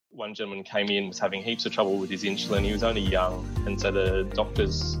One gentleman came in, was having heaps of trouble with his insulin. He was only young, and so the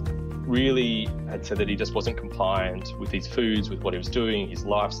doctors really had said that he just wasn't compliant with his foods, with what he was doing, his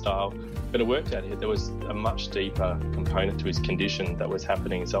lifestyle. But it worked out here. There was a much deeper component to his condition that was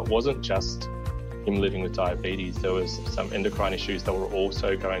happening. So it wasn't just him living with diabetes. There was some endocrine issues that were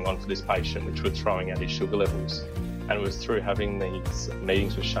also going on for this patient, which were throwing out his sugar levels. And it was through having these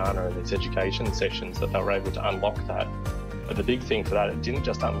meetings with Shana and these education sessions that they were able to unlock that. But the big thing for that, it didn't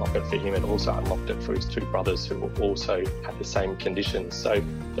just unlock it for him, it also unlocked it for his two brothers who also had the same conditions. So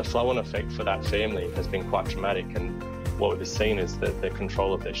the flow-on effect for that family has been quite dramatic, and what we've seen is that the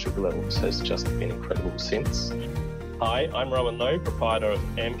control of their sugar levels has just been incredible since. Hi, I'm Rowan Lowe, proprietor of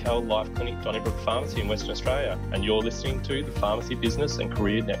Amcal Life Clinic Donnybrook Pharmacy in Western Australia, and you're listening to the Pharmacy Business and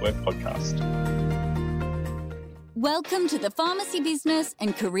Career Network podcast. Welcome to the Pharmacy Business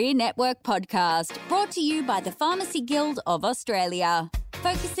and Career Network podcast, brought to you by the Pharmacy Guild of Australia.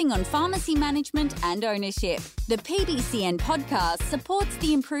 Focusing on pharmacy management and ownership, the PBCN podcast supports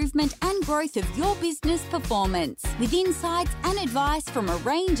the improvement and growth of your business performance with insights and advice from a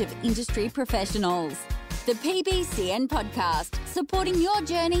range of industry professionals. The PBCN podcast, supporting your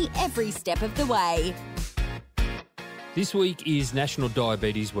journey every step of the way. This week is National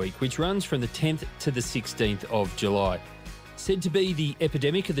Diabetes Week, which runs from the 10th to the 16th of July. Said to be the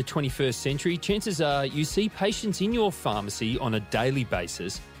epidemic of the 21st century, chances are you see patients in your pharmacy on a daily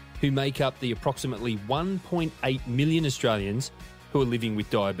basis who make up the approximately 1.8 million Australians who are living with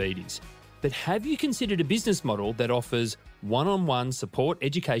diabetes. But have you considered a business model that offers one-on-one support,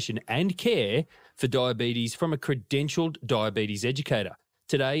 education and care for diabetes from a credentialed diabetes educator?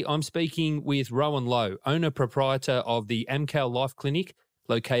 Today, I'm speaking with Rowan Lowe, owner-proprietor of the Amcal Life Clinic,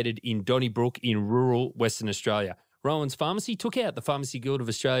 located in Donnybrook in rural Western Australia. Rowan's Pharmacy took out the Pharmacy Guild of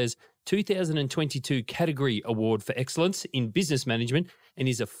Australia's 2022 Category Award for Excellence in Business Management and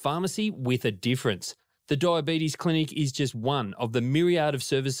is a pharmacy with a difference. The Diabetes Clinic is just one of the myriad of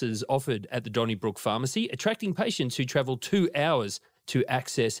services offered at the Donnybrook Pharmacy, attracting patients who travel 2 hours to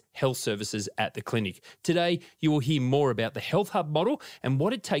access health services at the clinic. Today, you will hear more about the Health Hub model and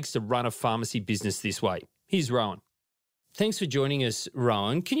what it takes to run a pharmacy business this way. Here's Rowan. Thanks for joining us,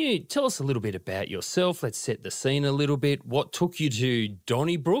 Rowan. Can you tell us a little bit about yourself? Let's set the scene a little bit. What took you to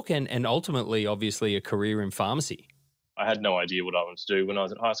Donnybrook and ultimately, obviously, a career in pharmacy? I had no idea what I wanted to do when I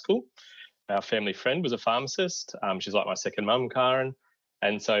was at high school. Our family friend was a pharmacist. She's like my second mum, Karen.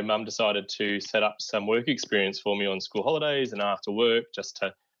 And so Mum decided to set up some work experience for me on school holidays and after work just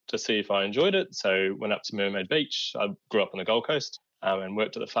to see if I enjoyed it. So went up to Mermaid Beach. I grew up on the Gold Coast and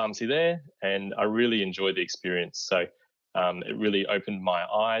worked at the pharmacy there, and I really enjoyed the experience. So it really opened my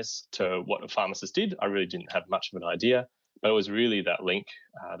eyes to what a pharmacist did. I really didn't have much of an idea, but it was really that link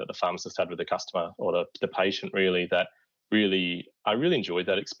that the pharmacist had with the customer or the patient really that I really enjoyed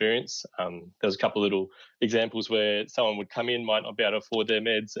that experience. There's a couple of little examples where someone would come in, might not be able to afford their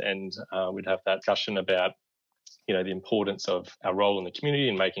meds, and we'd have that discussion about, the importance of our role in the community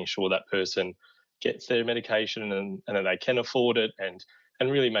and making sure that person gets their medication and that they can afford it, and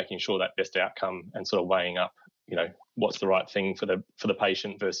really making sure that best outcome and sort of weighing up, what's the right thing for the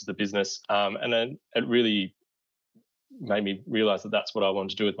patient versus the business. And then it really made me realise that that's what I wanted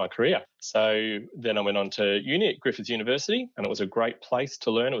to do with my career. So then I went on to uni at Griffith University, and it was a great place to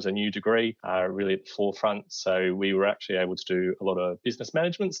learn. It was a new degree, really at the forefront. So we were actually able to do a lot of business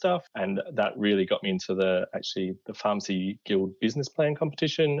management stuff, and that really got me into the Pharmacy Guild business plan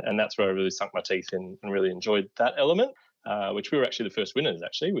competition, and that's where I really sunk my teeth in and really enjoyed that element, which we were actually the first winners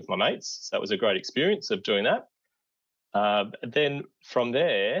actually with my mates. So that was a great experience of doing that. Then from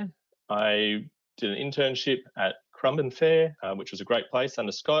there, I did an internship at Currumbin Fair, which was a great place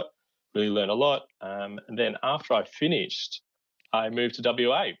under Scott. Really learned a lot. And then after I finished, I moved to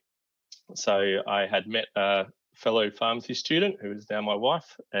WA. So I had met a fellow pharmacy student who is now my wife,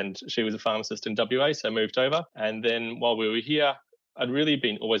 and she was a pharmacist in WA, so I moved over. And then while we were here, I'd really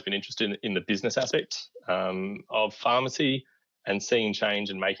always been interested in the business aspect of pharmacy and seeing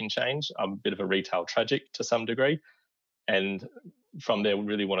change and making change. I'm a bit of a retail tragic to some degree. And from there, we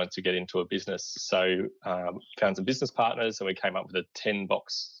really wanted to get into a business. So found some business partners, and we came up with a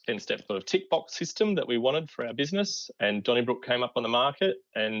 10-step sort of tick box system that we wanted for our business. And Donnybrook came up on the market,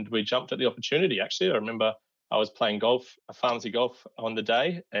 and we jumped at the opportunity. Actually, I remember I was playing golf, pharmacy golf on the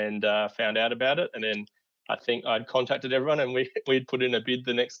day, and found out about it. And then I think I'd contacted everyone, and we'd put in a bid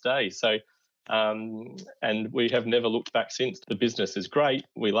the next day. So, and we have never looked back since. The business is great.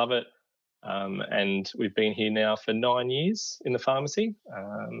 We love it. And we've been here now for 9 years in the pharmacy,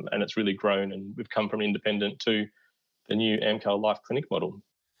 and it's really grown, and we've come from independent to the new Amcal Life Clinic model.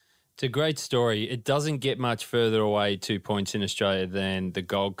 It's a great story. It doesn't get much further away 2 points in Australia than the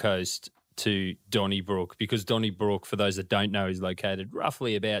Gold Coast to Donnybrook, because Donnybrook, for those that don't know, is located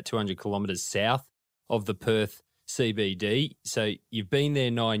roughly about 200 kilometres south of the Perth CBD. So you've been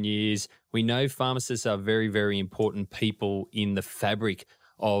there 9 years. We know pharmacists are very, very important people in the fabric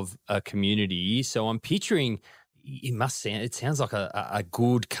of a community. So I'm picturing it sounds like a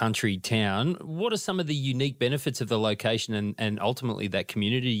good country town. What are some of the unique benefits of the location and ultimately that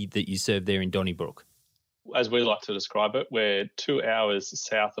community that you serve there in Donnybrook? As we like to describe it, we're 2 hours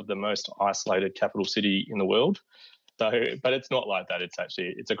south of the most isolated capital city in the world. So, but it's not like that.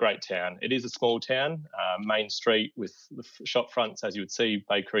 It's a great town. It is a small town, main street with the shop fronts, as you would see,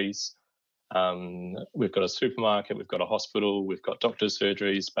 bakeries. We've got a supermarket, we've got a hospital, we've got doctors'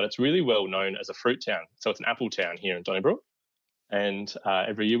 surgeries, but it's really well known as a fruit town. So it's an apple town here in Donnybrook. And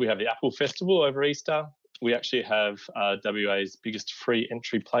every year we have the Apple Festival over Easter. We actually have WA's biggest free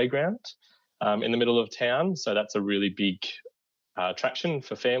entry playground in the middle of town. So that's a really big attraction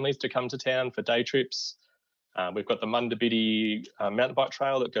for families to come to town for day trips. We've got the Mundabiddi mountain bike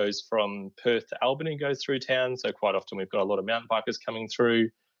trail that goes from Perth to Albany, goes through town. So quite often we've got a lot of mountain bikers coming through.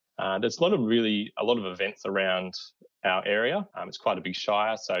 There's a lot of events around our area. It's quite a big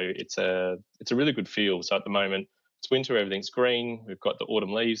shire, so it's a really good feel. So at the moment, it's winter, everything's green. We've got the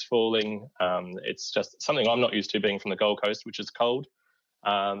autumn leaves falling. It's just something I'm not used to being from the Gold Coast, which is cold.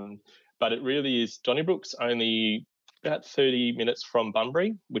 But it really is. Donnybrook's only about 30 minutes from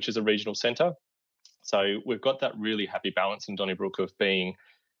Bunbury, which is a regional centre. So we've got that really happy balance in Donnybrook of being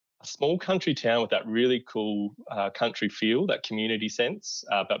a small country town with that really cool country feel, that community sense,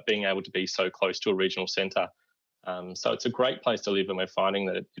 but being able to be so close to a regional centre. So it's a great place to live, and we're finding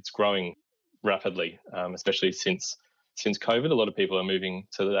that it's growing rapidly, especially since COVID. A lot of people are moving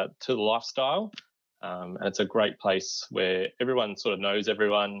to the lifestyle, and it's a great place where everyone sort of knows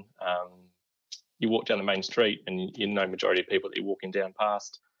everyone. You walk down the main street and you know majority of people that you're walking down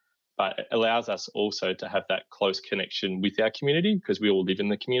past. But it allows us also to have that close connection with our community because we all live in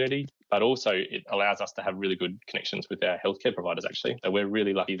the community. But also it allows us to have really good connections with our healthcare providers, actually. So we're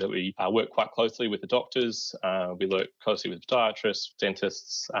really lucky that we work quite closely with the doctors. We work closely with podiatrists,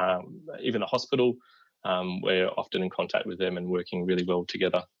 dentists, even the hospital. We're often in contact with them and working really well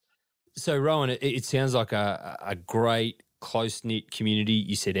together. So, Rowan, it sounds like a great close-knit community.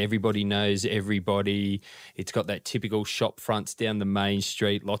 You said everybody knows everybody. It's got that typical shop fronts down the main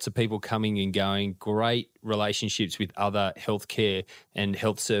street, lots of people coming and going, great relationships with other healthcare and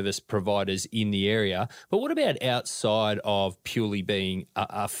health service providers in the area. But what about outside of purely being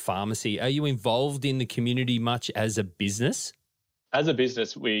a pharmacy? Are you involved in the community much as a business? As a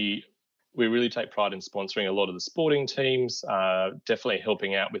business, we really take pride in sponsoring a lot of the sporting teams, definitely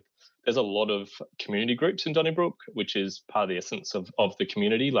helping out with. There's a lot of community groups in Donnybrook, which is part of the essence of the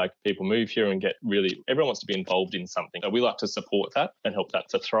community. Like people move here and everyone wants to be involved in something. So we like to support that and help that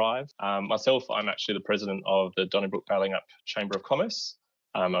to thrive. Myself, I'm actually the president of the Donnybrook Balingup Chamber of Commerce.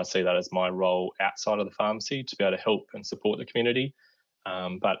 I see that as my role outside of the pharmacy to be able to help and support the community.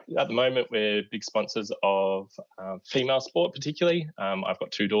 But at the moment, we're big sponsors of female sport particularly. I've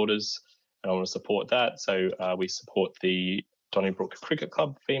got 2 daughters and I want to support that. So we support the Donnybrook Cricket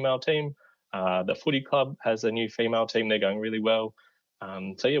Club female team. The footy club has a new female team. They're going really well.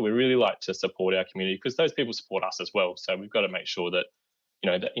 We really like to support our community because those people support us as well. So we've got to make sure that,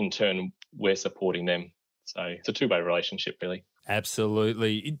 that in turn we're supporting them. So it's a two-way relationship, really.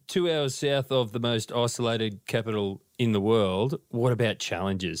 Absolutely. 2 hours south of the most isolated capital in the world, what about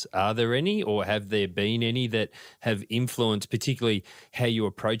challenges? Are there any, or have there been any that have influenced particularly how you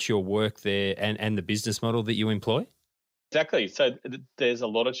approach your work there and the business model that you employ? Exactly. So there's a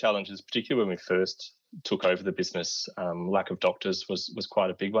lot of challenges, particularly when we first took over the business. Lack of doctors was quite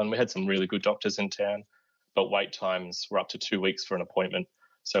a big one. We had some really good doctors in town, but wait times were up to 2 weeks for an appointment.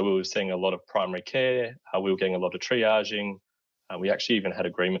 So we were seeing a lot of primary care. We were getting a lot of triaging. We actually even had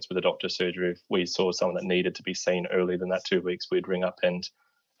agreements with the doctor's surgery. If we saw someone that needed to be seen earlier than that 2 weeks, we'd ring up and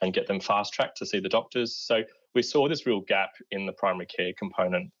get them fast-tracked to see the doctors. So we saw this real gap in the primary care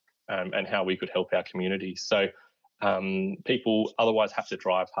component and how we could help our community. So people otherwise have to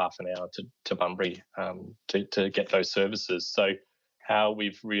drive half an hour to Bunbury to get those services. So how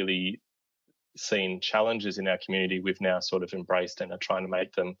we've really seen challenges in our community, we've now sort of embraced and are trying to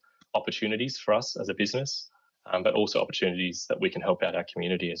make them opportunities for us as a business, but also opportunities that we can help out our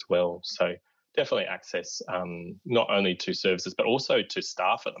community as well. So definitely access not only to services, but also to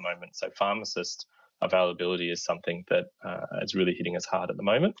staff at the moment. So pharmacist availability is something that is really hitting us hard at the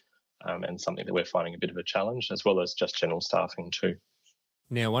moment. And something that we're finding a bit of a challenge, as well as just general staffing too.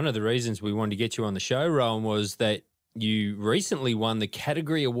 Now, one of the reasons we wanted to get you on the show, Rowan, was that you recently won the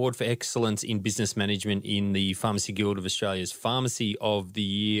Category Award for Excellence in Business Management in the Pharmacy Guild of Australia's Pharmacy of the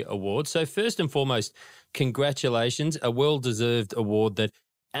Year Award. So first and foremost, congratulations, a well-deserved award that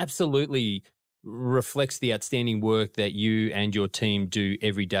absolutely reflects the outstanding work that you and your team do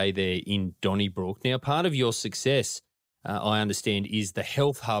every day there in Donnybrook. Now, part of your success, I understand, is the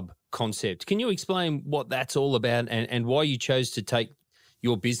Health Hub concept. Can you explain what that's all about and why you chose to take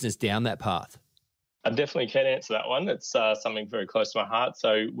your business down that path? I definitely can answer that one. It's something very close to my heart.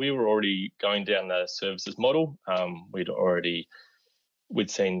 So we were already going down the services model. We'd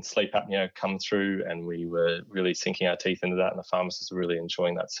seen sleep apnea come through, and we were really sinking our teeth into that, and the pharmacists were really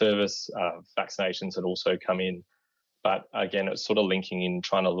enjoying that service. Vaccinations had also come in. But again, it was sort of linking in,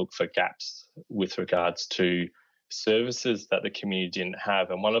 trying to look for gaps with regards to services that the community didn't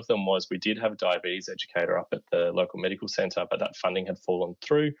have. And one of them was we did have a diabetes educator up at the local medical centre, but that funding had fallen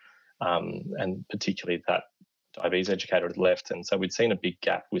through. And particularly that diabetes educator had left. And so we'd seen a big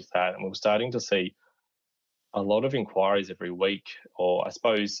gap with that. And we were starting to see a lot of inquiries every week, or I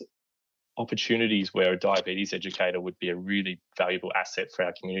suppose opportunities where a diabetes educator would be a really valuable asset for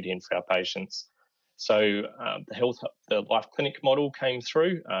our community and for our patients. So the Life Clinic model came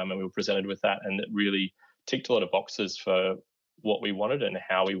through, and we were presented with that, and it really ticked a lot of boxes for what we wanted and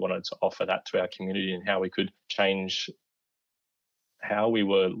how we wanted to offer that to our community, and how we could change how we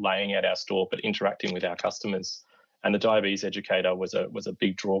were laying out our store but interacting with our customers. And the diabetes educator was a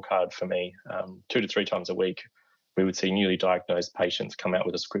big draw card for me. 2 to 3 times a week, we would see newly diagnosed patients come out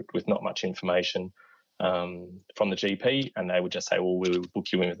with a script with not much information from the GP, and they would just say, well, we will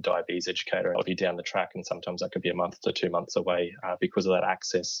book you in with a diabetes educator. I'll be down the track, and sometimes that could be a month to 2 months away because of that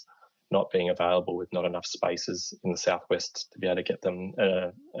access not being available, with not enough spaces in the southwest to be able to get them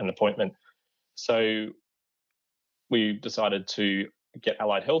an appointment. So we decided to get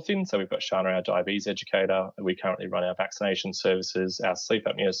Allied Health in. So we've got Shana, our diabetes educator. We currently run our vaccination services. Our sleep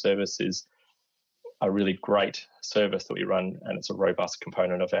apnea service is a really great service that we run, and it's a robust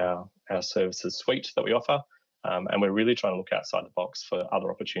component of our services suite that we offer. And we're really trying to look outside the box for other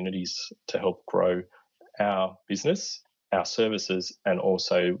opportunities to help grow our business, our services, and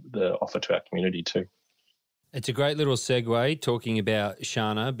also the offer to our community too. It's a great little segue talking about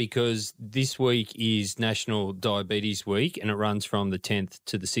Shana, because this week is National Diabetes Week, and it runs from the 10th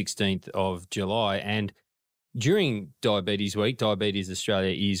to the 16th of July. And during Diabetes Week, Diabetes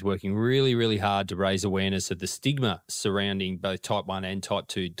Australia is working really, really hard to raise awareness of the stigma surrounding both type 1 and type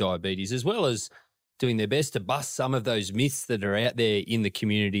 2 diabetes, as well as doing their best to bust some of those myths that are out there in the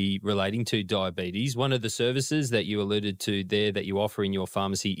community relating to diabetes. One of the services that you alluded to there that you offer in your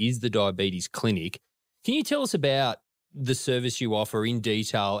pharmacy is the Diabetes Clinic. Can you tell us about the service you offer in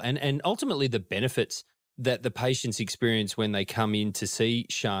detail and ultimately the benefits that the patients experience when they come in to see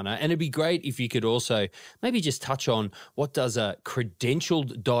Shana? And it'd be great if you could also maybe just touch on, what does a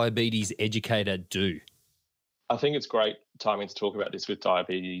credentialed diabetes educator do? I think it's great timing to talk about this with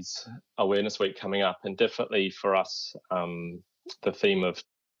Diabetes Awareness Week coming up. And definitely for us, the theme of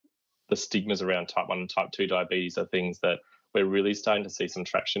the stigmas around type 1 and type 2 diabetes are things that we're really starting to see some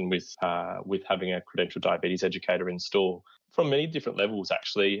traction with having a credentialed diabetes educator in store from many different levels,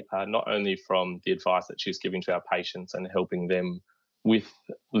 actually, not only from the advice that she's giving to our patients and helping them with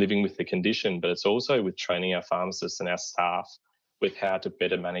living with the condition, but it's also with training our pharmacists and our staff with how to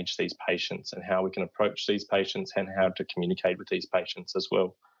better manage these patients and how we can approach these patients and how to communicate with these patients as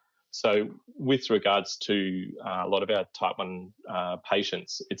well. So with regards to a lot of our type 1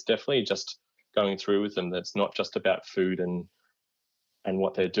 patients, it's definitely just going through with them. That's not just about food and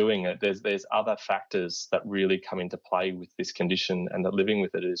what they're doing. There's other factors that really come into play with this condition, and that living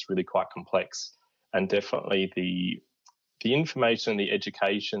with it is really quite complex. And definitely the information and the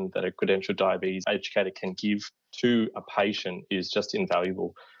education that a credentialed diabetes educator can give to a patient is just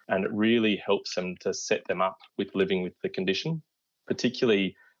invaluable, and it really helps them to set them up with living with the condition.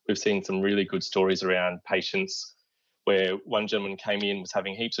 Particularly, we've seen some really good stories around patients where one gentleman came in, was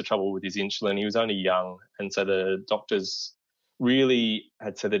having heaps of trouble with his insulin. He was only young, and so the doctors really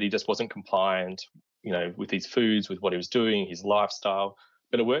had said that he just wasn't compliant, with his foods, with what he was doing, his lifestyle.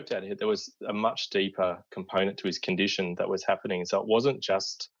 But it worked out there was a much deeper component to his condition that was happening. So it wasn't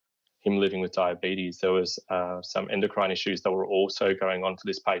just him living with diabetes. There was some endocrine issues that were also going on for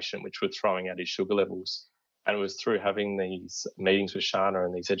this patient, which were throwing out his sugar levels. And it was through having these meetings with Shana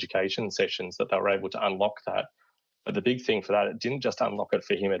and these education sessions that they were able to unlock that. But the big thing for that, it didn't just unlock it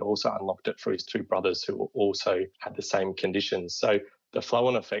for him, it also unlocked it for his 2 brothers who also had the same conditions. So the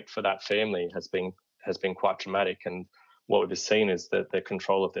flow-on effect for that family has been quite dramatic. And what we've seen is that the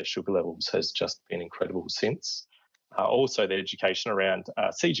control of their sugar levels has just been incredible since. Also, the education around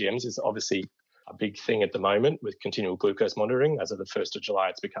CGMs is obviously a big thing at the moment with continual glucose monitoring. As of the 1st of July,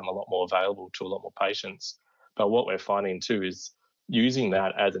 it's become a lot more available to a lot more patients. But what we're finding too is using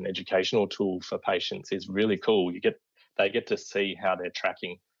that as an educational tool for patients is really cool. They get to see how they're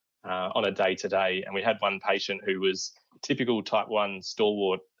tracking on a day-to-day. And we had one patient who was typical type 1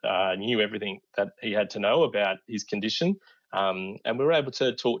 stalwart, knew everything that he had to know about his condition. And we were able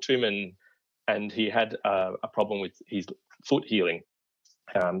to talk to him, and he had a problem with his foot healing.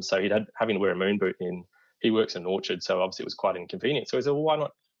 So he'd having to wear a moon boot he works in an orchard, so obviously it was quite inconvenient. So he said, well, why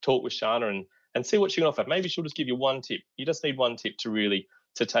not talk with Shana and see what she can offer? Maybe she'll just give you one tip. You just need one tip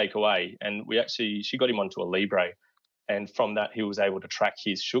to take away. And she got him onto a Libre. And from that, he was able to track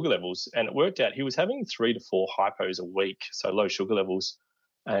his sugar levels. And it worked out he was having 3 to 4 hypos a week, so low sugar levels,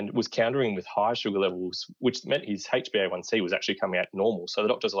 and was countering with high sugar levels, which meant his HbA1c was actually coming out normal. So the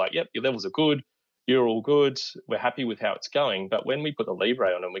doctors are like, yep, your levels are good. You're all good. We're happy with how it's going. But when we put the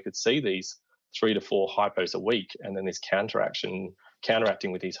Libre on him, we could see these 3 to 4 hypos a week, and then this counteracting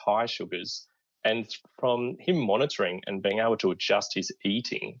with these high sugars. And from him monitoring and being able to adjust his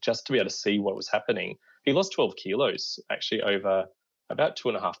eating just to be able to see what was happening, he lost 12 kilos actually over about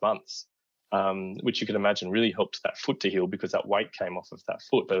 2.5 months, which you can imagine really helped that foot to heal because that weight came off of that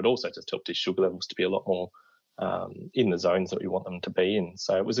foot, but it also just helped his sugar levels to be a lot more in the zones that we want them to be in.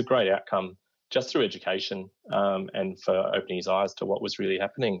 So it was a great outcome just through education and for opening his eyes to what was really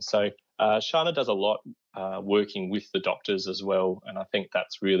happening. So Shana does a lot working with the doctors as well, and I think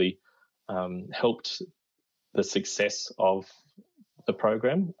that's really helped the success of the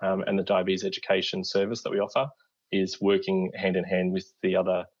program and the diabetes education service that we offer is working hand in hand with the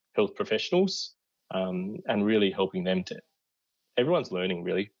other health professionals and really helping them to. Everyone's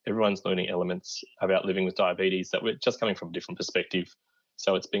learning elements about living with diabetes that we're just coming from a different perspective.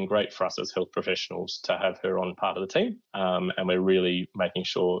 So it's been great for us as health professionals to have her on part of the team, and we're really making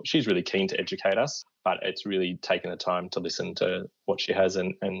sure she's really keen to educate us, but it's really taking the time to listen to what she has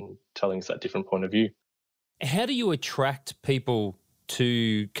and telling us that different point of view. How do you attract people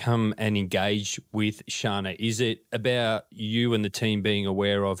to come and engage with Shana? Is it about you and the team being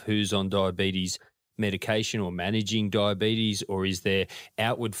aware of who's on diabetes medication or managing diabetes, or is there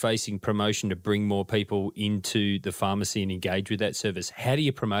outward-facing promotion to bring more people into the pharmacy and engage with that service? How do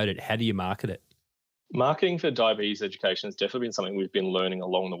you promote it? How do you market it? Marketing for diabetes education has definitely been something we've been learning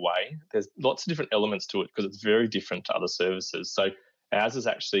along the way. There's lots of different elements to it because it's very different to other services. So ours is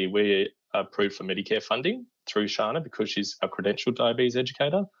actually, we're approved for Medicare funding through Shana because she's a credentialed diabetes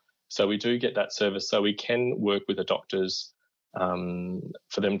educator. So we do get that service. So we can work with the doctors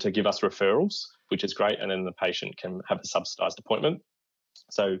for them to give us referrals, which is great. And then the patient can have a subsidised appointment.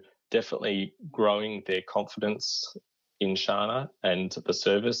 So definitely growing their confidence in Shana and the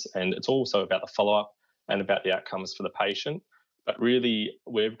service. And it's also about the follow-up and about the outcomes for the patient. But really,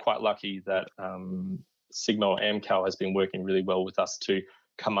 we're quite lucky that Sigma or Amcal has been working really well with us to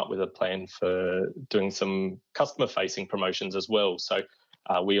come up with a plan for doing some customer-facing promotions as well. So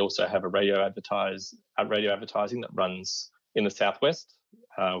we also have a radio advertising that runs in the Southwest.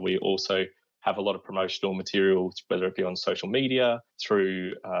 We also have a lot of promotional materials, whether it be on social media,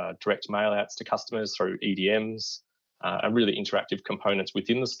 through direct mail outs to customers, through EDMs, and really interactive components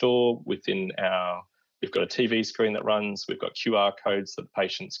within the store. We've got a TV screen that runs, we've got QR codes that the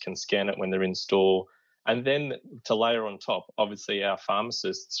patients can scan it when they're in store. And then to layer on top, obviously our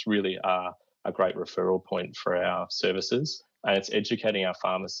pharmacists really are a great referral point for our services. And it's educating our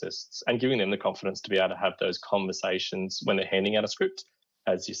pharmacists and giving them the confidence to be able to have those conversations when they're handing out a script,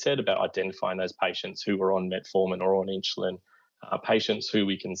 as you said, about identifying those patients who are on metformin or on insulin, patients who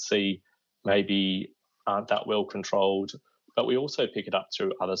we can see maybe aren't that well controlled. But we also pick it up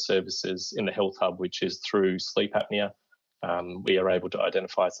through other services in the Health Hub, which is through sleep apnea. We are able to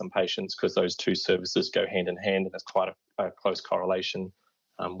identify some patients because those two services go hand in hand, and there's quite a close correlation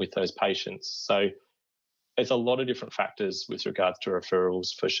with those patients. So there's a lot of different factors with regards to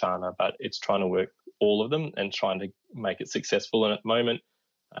referrals for Shana, but it's trying to work all of them and trying to make it successful. And at the moment,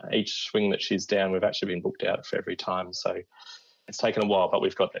 each swing that she's down, we've actually been booked out for every time. So it's taken a while, but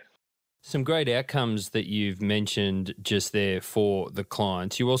we've got there. Some great outcomes that you've mentioned just there for the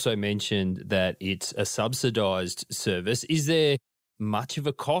clients. You also mentioned that it's a subsidised service. Is there much of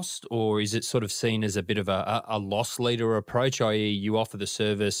a cost, or is it sort of seen as a bit of a loss leader approach, i.e. you offer the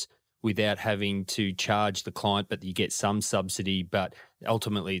service without having to charge the client, but you get some subsidy, but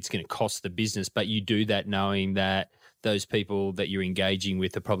ultimately it's going to cost the business, but you do that knowing that those people that you're engaging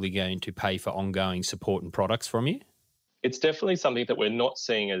with are probably going to pay for ongoing support and products from you? It's definitely something that we're not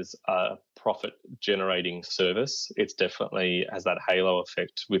seeing as a profit-generating service. It's definitely has that halo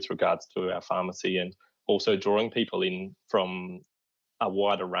effect with regards to our pharmacy and also drawing people in from a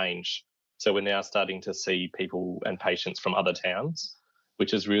wider range. So we're now starting to see people and patients from other towns,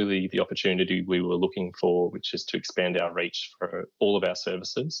 which is really the opportunity we were looking for, which is to expand our reach for all of our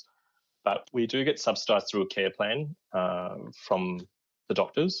services. But we do get subsidised through a care plan from the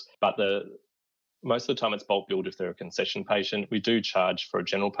doctors, but most of the time it's bulk billed if they're a concession patient. We do charge for a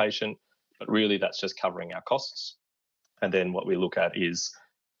general patient, but really that's just covering our costs. And then what we look at is,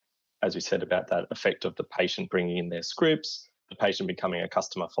 as we said, about that effect of the patient bringing in their scripts, the patient becoming a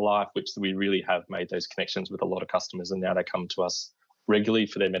customer for life, which we really have made those connections with a lot of customers, and now they come to us regularly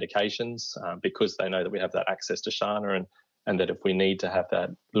for their medications because they know that we have that access to Shana, and that if we need to have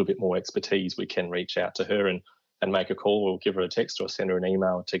that little bit more expertise, we can reach out to her and make a call or give her a text or send her an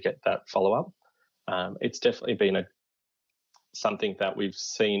email to get that follow-up. It's definitely been something that we've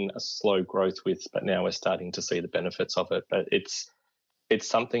seen a slow growth with, but now we're starting to see the benefits of it. But it's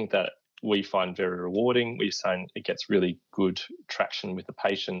something that we find very rewarding. We're saying it gets really good traction with the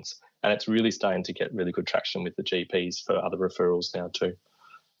patients, and it's really starting to get really good traction with the GPs for other referrals now too.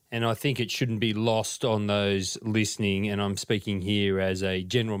 And I think it shouldn't be lost on those listening, and I'm speaking here as a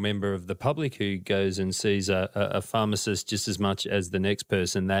general member of the public who goes and sees a pharmacist just as much as the next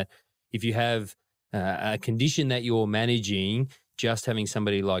person, that if you have a condition that you're managing, just having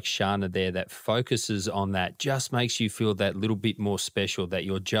somebody like Shana there that focuses on that just makes you feel that little bit more special, that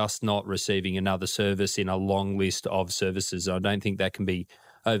you're just not receiving another service in a long list of services. I don't think that can be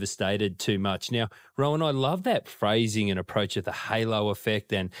overstated too much. Now, Rowan, I love that phrasing and approach of the halo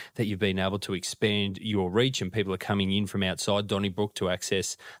effect, and that you've been able to expand your reach and people are coming in from outside Donnybrook to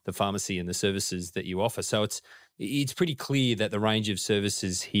access the pharmacy and the services that you offer. So it's pretty clear that the range of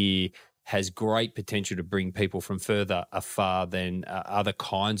services here has great potential to bring people from further afar than other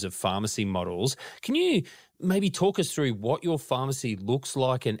kinds of pharmacy models. Can you maybe talk us through what your pharmacy looks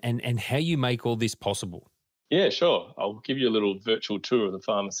like and how you make all this possible? Yeah, sure. I'll give you a little virtual tour of the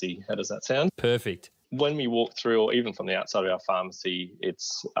pharmacy. How does that sound? Perfect. When we walk through, or even from the outside of our pharmacy,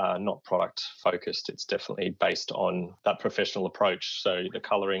 it's not product focused. It's definitely based on that professional approach. So the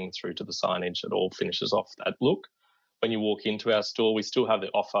colouring through to the signage, it all finishes off that look. When you walk into our store, we still have the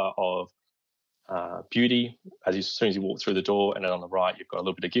offer of beauty as soon as you walk through the door, and then on the right you've got a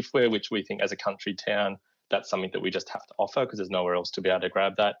little bit of giftware, which we think as a country town, that's something that we just have to offer because there's nowhere else to be able to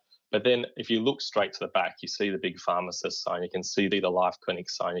grab that. But then if you look straight to the back, you see the big pharmacist sign, you can see the Life Clinic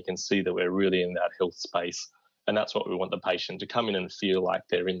sign, you can see that we're really in that health space, and that's what we want the patient to come in and feel like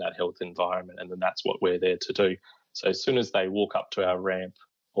they're in that health environment, and then that's what we're there to do. So as soon as they walk up to our ramp,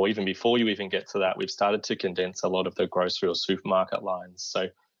 or even before you even get to that, we've started to condense a lot of the grocery or supermarket lines. So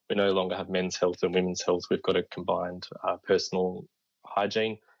we no longer have men's health and women's health. We've got a combined personal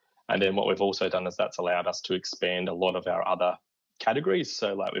hygiene. And then what we've also done is that's allowed us to expand a lot of our other categories.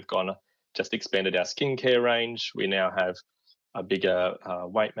 So like we've just expanded our skincare range. We now have a bigger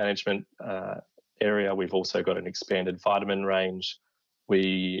weight management area. We've also got an expanded vitamin range.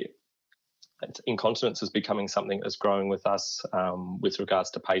 Incontinence is becoming something that's growing with us with regards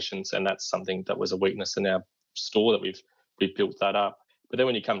to patients, and that's something that was a weakness in our store that we've built that up. But then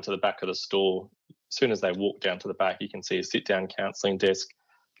when you come to the back of the store, as soon as they walk down to the back, you can see a sit-down counselling desk.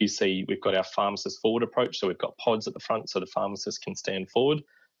 You see we've got our pharmacist forward approach, so we've got pods at the front so the pharmacist can stand forward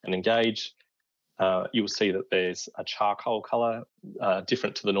and engage. You'll see that there's a charcoal colour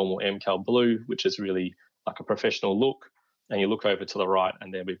different to the normal MCAL blue, which is really like a professional look. And you look over to the right,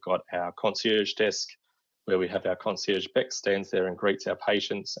 and then we've got our concierge desk where we have our concierge Beck stands there and greets our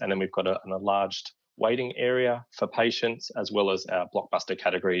patients. And then we've got an enlarged waiting area for patients, as well as our blockbuster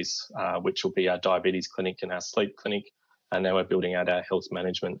categories, which will be our diabetes clinic and our sleep clinic. And now we're building out our health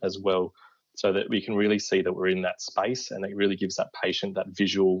management as well, so that we can really see that we're in that space, and it really gives that patient that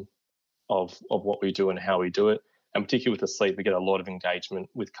visual of what we do and how we do it. And particularly with the sleep, we get a lot of engagement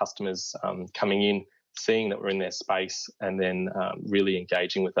with customers coming in, seeing that we're in their space, and then really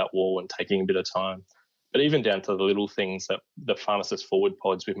engaging with that wall and taking a bit of time. But even down to the little things, that the pharmacist forward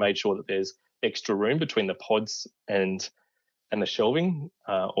pods, we've made sure that there's extra room between the pods and the shelving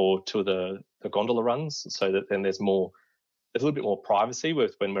or to the gondola runs, so that then there's a little bit more privacy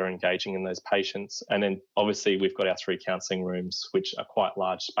when we're engaging in those patients. And then obviously we've got our 3 counselling rooms, which are quite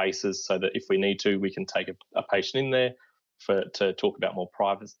large spaces, so that if we need to, we can take a patient in there to talk about more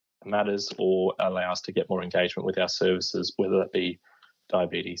private matters, or allow us to get more engagement with our services, whether that be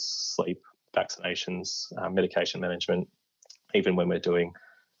diabetes, sleep, vaccinations, medication management, even when we're talking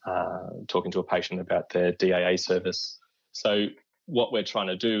to a patient about their DAA service. So what we're trying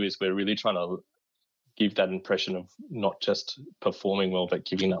to do is we're really trying to give that impression of not just performing well, but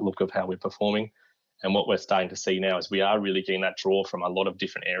giving that look of how we're performing. And what we're starting to see now is we are really getting that draw from a lot of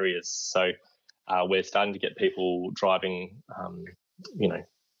different areas. So we're starting to get people driving,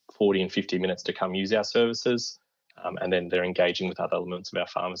 40 and 50 minutes to come use our services. And then they're engaging with other elements of our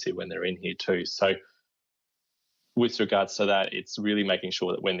pharmacy when they're in here too. So with regards to that, it's really making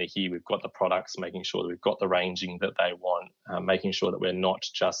sure that when they're here, we've got the products, making sure that we've got the ranging that they want, making sure that we're not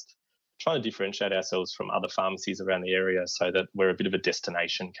just trying to differentiate ourselves from other pharmacies around the area so that we're a bit of a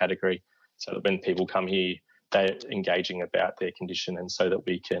destination category, so that when people come here, they're engaging about their condition, and so that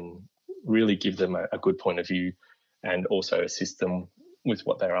we can really give them a good point of view and also assist them with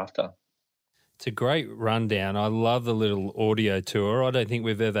what they're after. It's a great rundown. I love the little audio tour. I don't think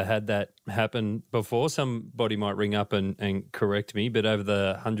we've ever had that happen before. Somebody might ring up and correct me, but over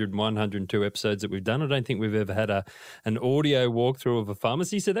the 101, 102 episodes that we've done, I don't think we've ever had an audio walkthrough of a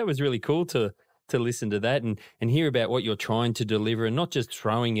pharmacy. So that was really cool to listen to that and hear about what you're trying to deliver, and not just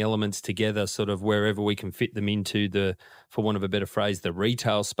throwing elements together sort of wherever we can fit them into the, for want of a better phrase, the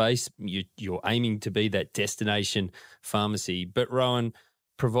retail space. You're aiming to be that destination pharmacy. But Rowan,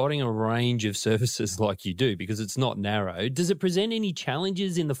 providing a range of services like you do, because it's not narrow, does it present any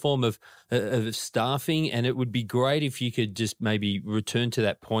challenges in the form of staffing? And it would be great if you could just maybe return to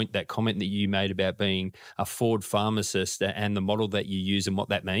that point, that comment that you made about being a Ford pharmacist and the model that you use and what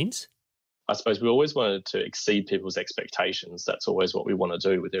that means. I suppose we always wanted to exceed people's expectations. That's always what we want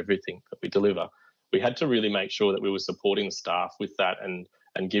to do with everything that we deliver. We had to really make sure that we were supporting the staff with that and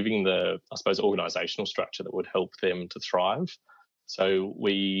giving the, I suppose, organisational structure that would help them to thrive. So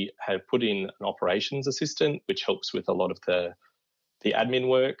we have put in an operations assistant, which helps with a lot of the admin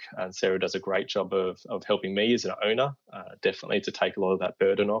work. And Sarah does a great job of helping me as an owner, definitely to take a lot of that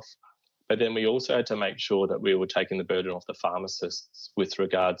burden off. But then we also had to make sure that we were taking the burden off the pharmacists with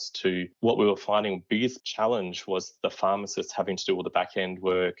regards to what we were finding. Biggest challenge was the pharmacists having to do all the back end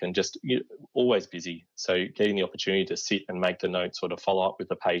work and just always busy. So getting the opportunity to sit and make the notes or to follow up with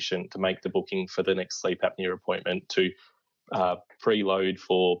the patient, to make the booking for the next sleep apnea appointment, to preload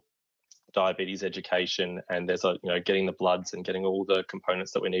for diabetes education, and there's getting the bloods and getting all the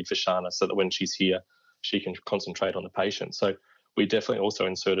components that we need for Shana so that when she's here, she can concentrate on the patient. So we definitely also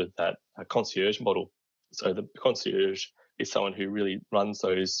inserted that concierge model. So the concierge is someone who really runs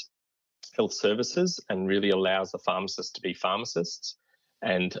those health services and really allows the pharmacists to be pharmacists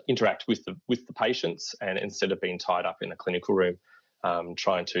and interact with the patients, and instead of being tied up in a clinical room,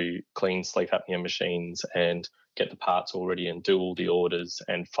 trying to clean sleep apnea machines and get the parts all ready and do all the orders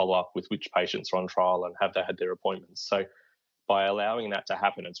and follow up with which patients are on trial and have they had their appointments. So by allowing that to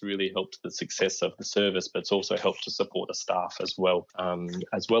happen, it's really helped the success of the service, but it's also helped to support the staff as well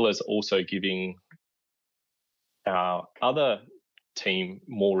as also giving our other team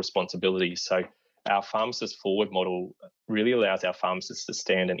more responsibility. So our pharmacist forward model really allows our pharmacists to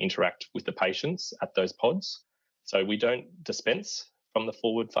stand and interact with the patients at those pods. So we don't dispense from the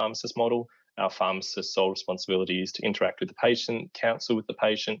forward pharmacist model. Our pharmacist's sole responsibility is to interact with the patient, counsel with the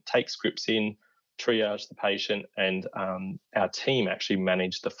patient, take scripts in, triage the patient, and our team actually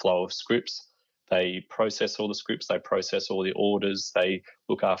manage the flow of scripts. They process all the scripts, they process all the orders, they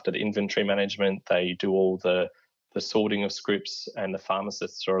look after the inventory management, they do all the sorting of scripts, and the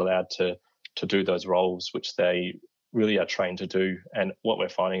pharmacists are allowed to do those roles, which they really are trained to do. And what we're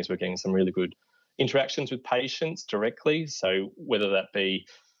finding is we're getting some really good interactions with patients directly. So whether that be,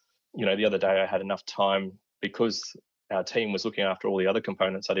 the other day I had enough time because our team was looking after all the other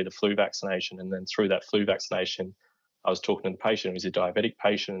components. I did a flu vaccination, and then through that flu vaccination, I was talking to the patient. He was a diabetic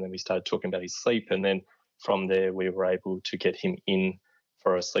patient, and then we started talking about his sleep. And then from there, we were able to get him in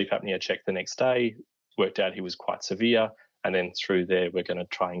for a sleep apnea check the next day, worked out he was quite severe. And then through there, we're going to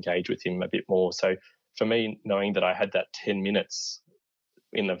try and engage with him a bit more. So for me, knowing that I had that 10 minutes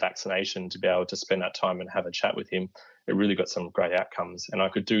in the vaccination to be able to spend that time and have a chat with him, it really got some great outcomes. And I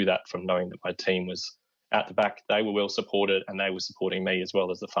could do that from knowing that my team was at the back. They were well supported, and they were supporting me as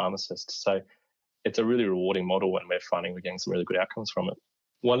well as the pharmacist. So it's a really rewarding model, and we're finding we're getting some really good outcomes from it.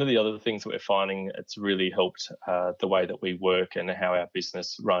 One of the other things that we're finding it's really helped the way that we work and how our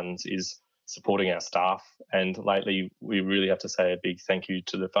business runs is supporting our staff. And lately, we really have to say a big thank you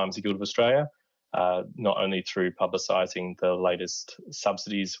to the Pharmacy Guild of Australia, not only through publicising the latest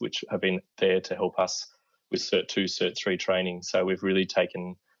subsidies, which have been there to help us with Cert 2, Cert 3 training. So we've really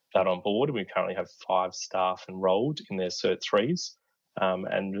taken that on board. We currently have 5 staff enrolled in their Cert 3s.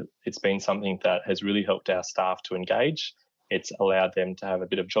 And it's been something that has really helped our staff to engage. It's allowed them to have a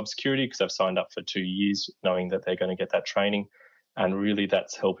bit of job security because they've signed up for 2 years knowing that they're going to get that training. And really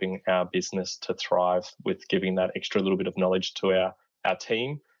that's helping our business to thrive with giving that extra little bit of knowledge to our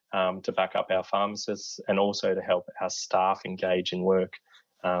team to back up our pharmacists and also to help our staff engage in work.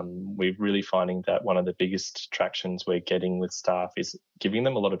 We're really finding that one of the biggest tractions we're getting with staff is giving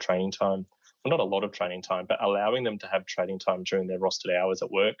them a lot of training time. not a lot of training time, but allowing them to have training time during their rostered hours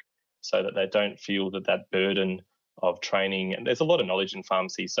at work so that they don't feel that burden of training. And there's a lot of knowledge in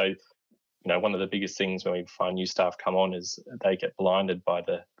pharmacy. So, one of the biggest things when we find new staff come on is they get blinded by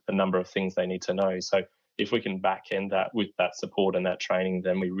the number of things they need to know. So if we can back end that with that support and that training,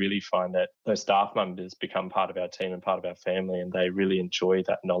 then we really find that those staff members become part of our team and part of our family, and they really enjoy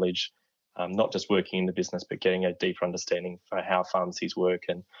that knowledge, not just working in the business, but getting a deeper understanding for how pharmacies work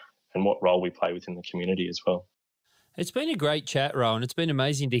and what role we play within the community as well. It's been a great chat, Rowan. It's been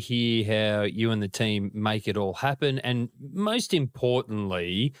amazing to hear how you and the team make it all happen, and most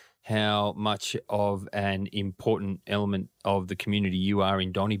importantly, how much of an important element of the community you are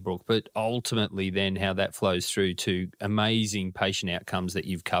in Donnybrook, but ultimately then how that flows through to amazing patient outcomes that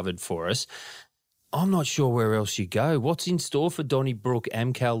you've covered for us. I'm not sure where else you go. What's in store for Donnybrook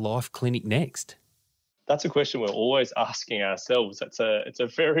Amcal Life Clinic next? That's a question we're always asking ourselves. It's a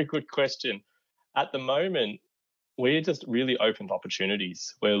very good question. At the moment, we're just really open to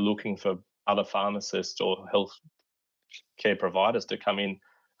opportunities. We're looking for other pharmacists or health care providers to come in.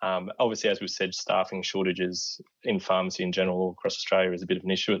 Obviously, as we've said, staffing shortages in pharmacy in general across Australia is a bit of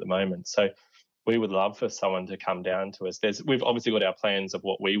an issue at the moment. So we would love for someone to come down to us. We've obviously got our plans of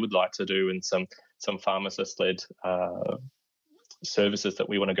what we would like to do and some pharmacist-led services that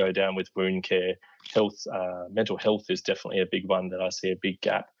we want to go down with wound care. Health, mental health is definitely a big one that I see a big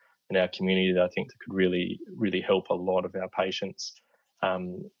gap in our community that I think that could really, really help a lot of our patients.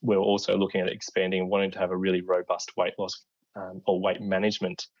 We're also looking at expanding and wanting to have a really robust weight loss or weight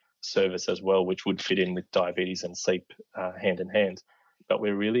management service as well, which would fit in with diabetes and sleep hand in hand. But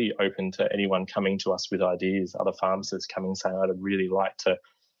we're really open to anyone coming to us with ideas, other pharmacists coming saying, I'd really like to,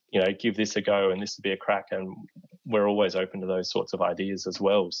 give this a go and this would be a crack. And we're always open to those sorts of ideas as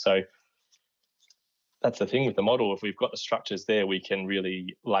well. So that's the thing with the model. If we've got the structures there, we can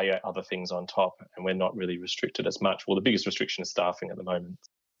really layer other things on top and we're not really restricted as much. Well, the biggest restriction is staffing at the moment.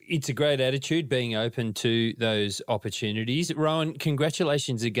 It's a great attitude, being open to those opportunities. Rowan,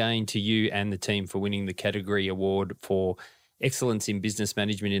 congratulations again to you and the team for winning the category award for Excellence in Business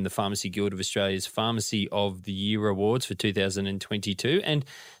Management in the Pharmacy Guild of Australia's Pharmacy of the Year Awards for 2022. And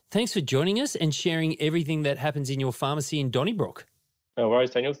thanks for joining us and sharing everything that happens in your pharmacy in Donnybrook. No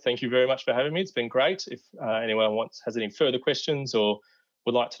worries, Daniel. Thank you very much for having me. It's been great. If anyone has any further questions or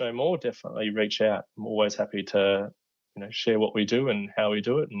would like to know more, definitely reach out. I'm always happy to share what we do and how we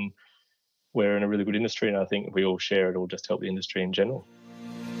do it. And we're in a really good industry, and I think if we all share it, will just help the industry in general.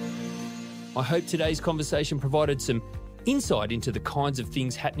 I hope today's conversation provided some insight into the kinds of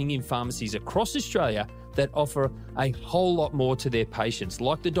things happening in pharmacies across Australia that offer a whole lot more to their patients,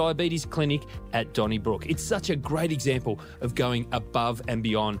 like the Diabetes Clinic at Donnybrook. It's such a great example of going above and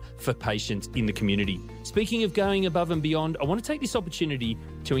beyond for patients in the community. Speaking of going above and beyond, I want to take this opportunity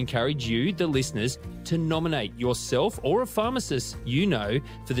to encourage you, the listeners, to nominate yourself or a pharmacist you know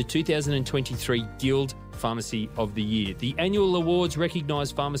for the 2023 Guild Pharmacy of the Year. The annual awards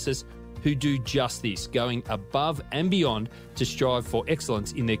recognise pharmacists who do just this, going above and beyond to strive for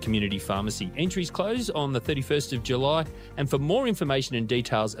excellence in their community pharmacy. Entries close on the 31st of July, and for more information and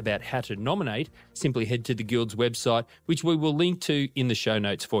details about how to nominate, simply head to the Guild's website, which we will link to in the show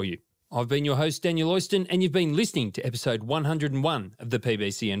notes for you. I've been your host, Daniel Oyston, and you've been listening to episode 101 of the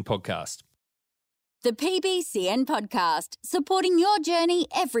PBCN podcast. The PBCN podcast, supporting your journey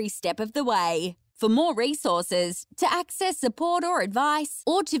every step of the way. For more resources, to access support or advice,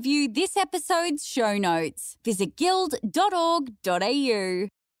 or to view this episode's show notes, visit guild.org.au.